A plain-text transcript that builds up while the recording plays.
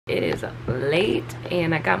It is late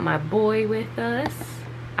and I got my boy with us.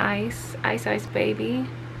 Ice baby.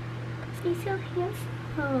 He's so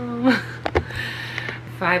handsome.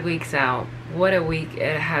 5 weeks out. What a week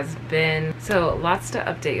it has been. So lots to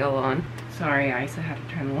update y'all on. Sorry Ice, I had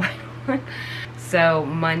to turn the light on. So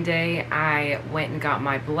Monday I went and got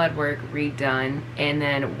my blood work redone, and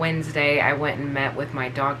then Wednesday I went and met with my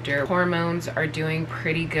doctor. Hormones are doing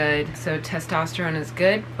pretty good, so testosterone is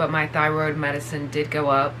good, but my thyroid medicine did go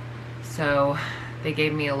up, so they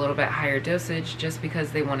gave me a little bit higher dosage just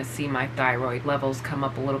because they want to see my thyroid levels come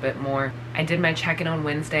up a little bit more. I did my check-in on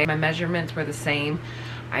Wednesday. My measurements were the same.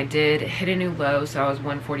 I did hit a new low, so I was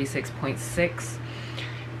 146.6,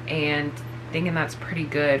 and thinking that's pretty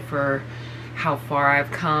good for how far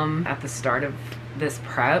I've come at the start of this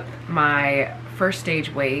prep. My first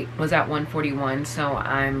stage weight was at 141, so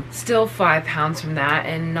I'm still 5 pounds from that,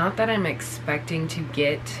 and not that I'm expecting to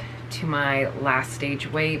get to my last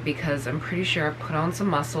stage weight because I'm pretty sure I've put on some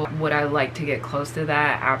muscle. Would I like to get close to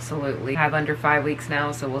that? Absolutely. I have under 5 weeks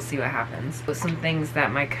now, so we'll see what happens. But some things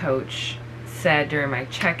that my coach said during my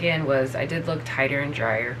check-in was I did look tighter and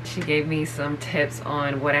drier. She gave me some tips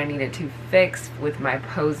on what I needed to fix with my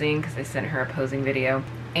posing because I sent her a posing video,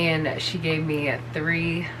 and she gave me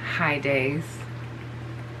 3 high days.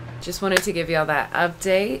 Just wanted to give y'all that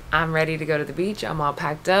update. I'm ready to go to the beach. I'm all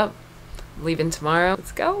packed up. I'm leaving tomorrow.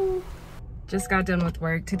 Let's go. Just got done with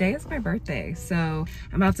work. Today is my birthday, so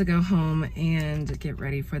I'm about to go home and get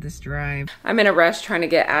ready for this drive. I'm in a rush trying to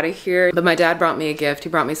get out of here, but my dad brought me a gift. He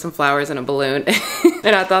brought me some flowers and a balloon,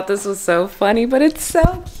 and I thought this was so funny, but it's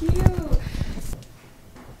so cute.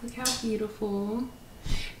 Look how beautiful.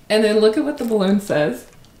 And then look at what the balloon says.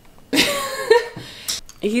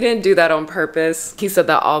 He didn't do that on purpose. He said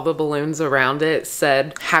that all the balloons around it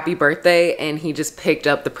said happy birthday, and he just picked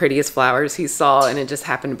up the prettiest flowers he saw, and it just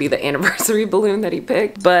happened to be the anniversary balloon that he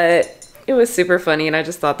picked. But it was super funny, and I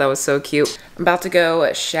just thought that was so cute. I'm about to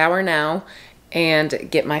go shower now and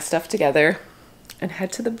get my stuff together and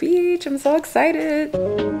head to the beach. I'm so excited.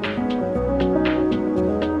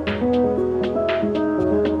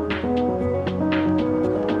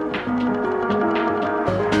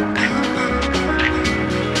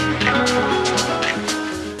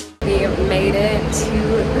 Made it to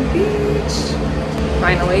the beach.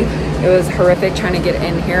 Finally. It was horrific trying to get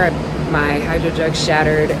in here. My hydro jug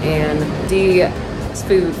shattered and Dee's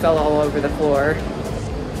food fell all over the floor,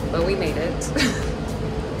 but we made it.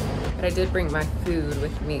 But I did bring my food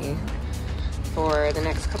with me for the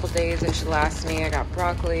next couple days. It should last me. I got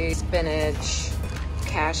broccoli, spinach,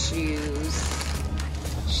 cashews.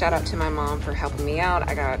 Shout out to my mom for helping me out.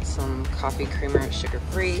 I got some coffee creamer,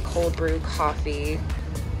 sugar-free, cold brew coffee,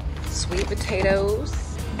 sweet potatoes,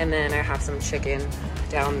 and then I have some chicken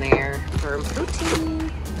down there for protein.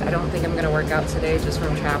 I don't think I'm gonna work out today just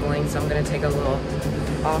from traveling, so I'm gonna take a little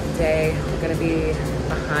off day. I'm gonna be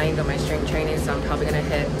behind on my strength training, so I'm probably gonna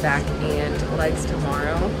hit back and legs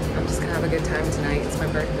tomorrow. I'm just gonna have a good time tonight. It's my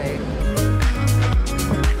birthday.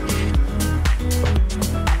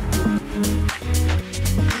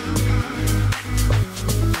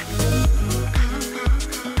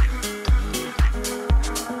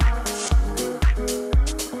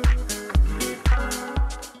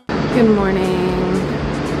 Good morning.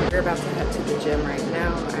 We're about to head to the gym right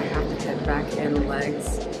now. I have to head back in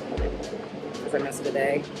legs because I missed a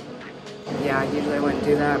day. Yeah, usually I wouldn't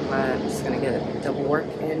do that, but I'm just gonna get double work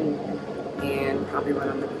in and probably run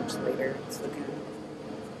on the beach later. It's looking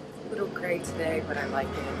a little gray today, but I like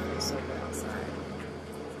it. It feels so good outside.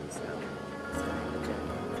 So let's go to the gym.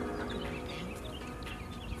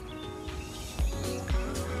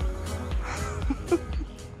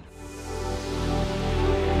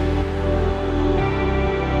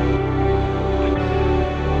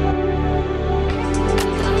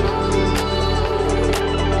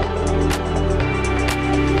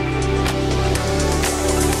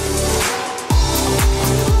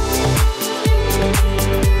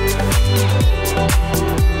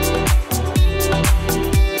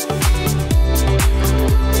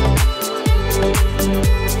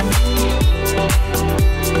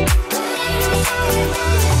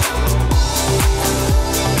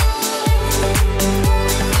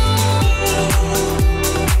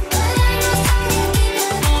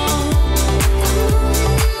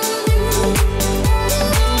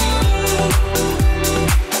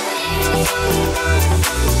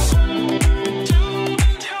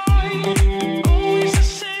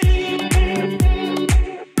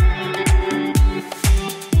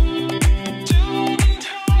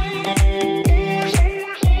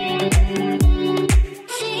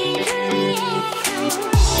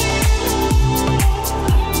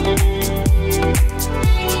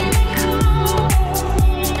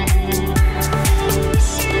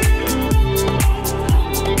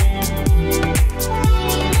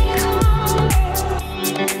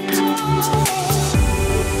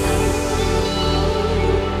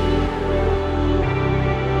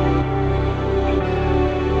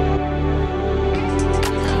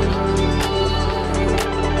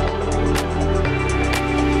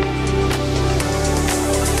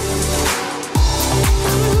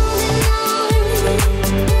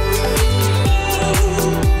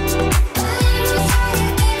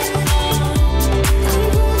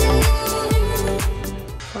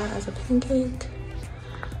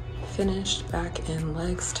 finished back in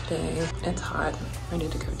legs today. It's hot, ready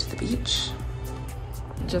to go to the beach.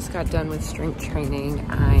 Just got done with strength training.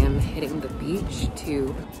 I am hitting the beach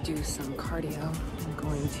to do some cardio. I'm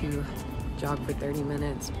going to jog for 30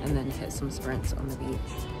 minutes and then hit some sprints on the beach.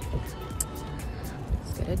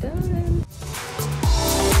 Let's get it done.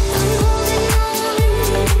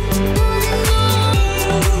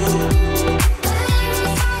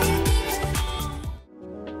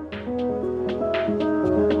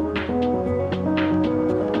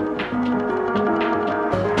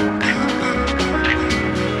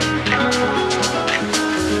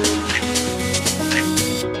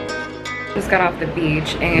 Just got off the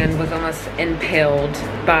beach and was almost impaled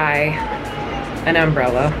by an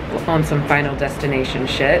umbrella on some Final Destination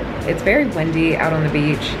shit. It's very windy out on the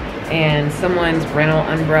beach and someone's rental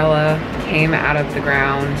umbrella came out of the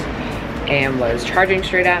ground and was charging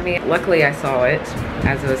straight at me. Luckily I saw it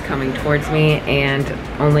as it was coming towards me and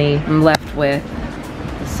only I'm left with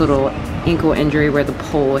this little ankle injury where the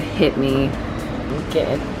pole hit me.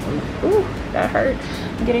 Ooh, that hurt.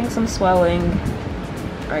 I'm getting some swelling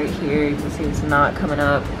right here. You can see it's not coming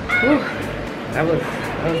up. Whew, that was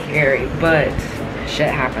scary, but shit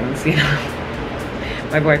happens, you know.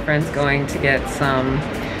 My boyfriend's going to get some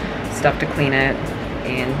stuff to clean it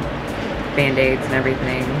and band-aids and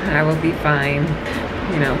everything. I will be fine,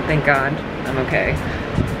 you know, thank God I'm okay.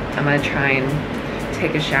 I'm gonna try and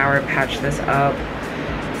take a shower, patch this up,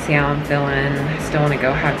 see how I'm feeling. Still wanna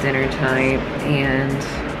go have dinner tonight and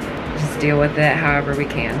just deal with it however we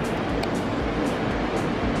can.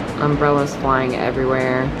 Umbrellas flying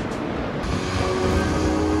everywhere.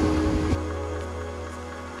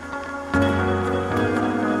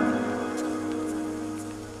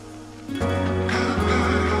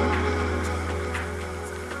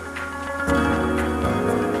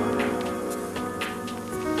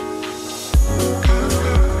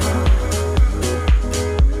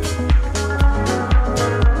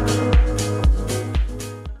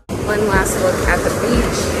 One last look at the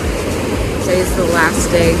beach. Today's the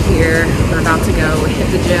last day here. We're about to go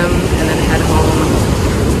hit the gym and then head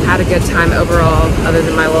home. Had a good time overall, other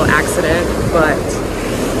than my little accident, but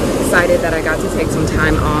decided that I got to take some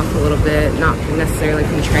time off a little bit, not necessarily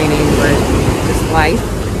from training, but just life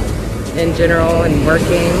in general and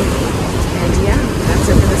working. And yeah, that's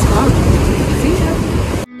it for this vlog. See ya.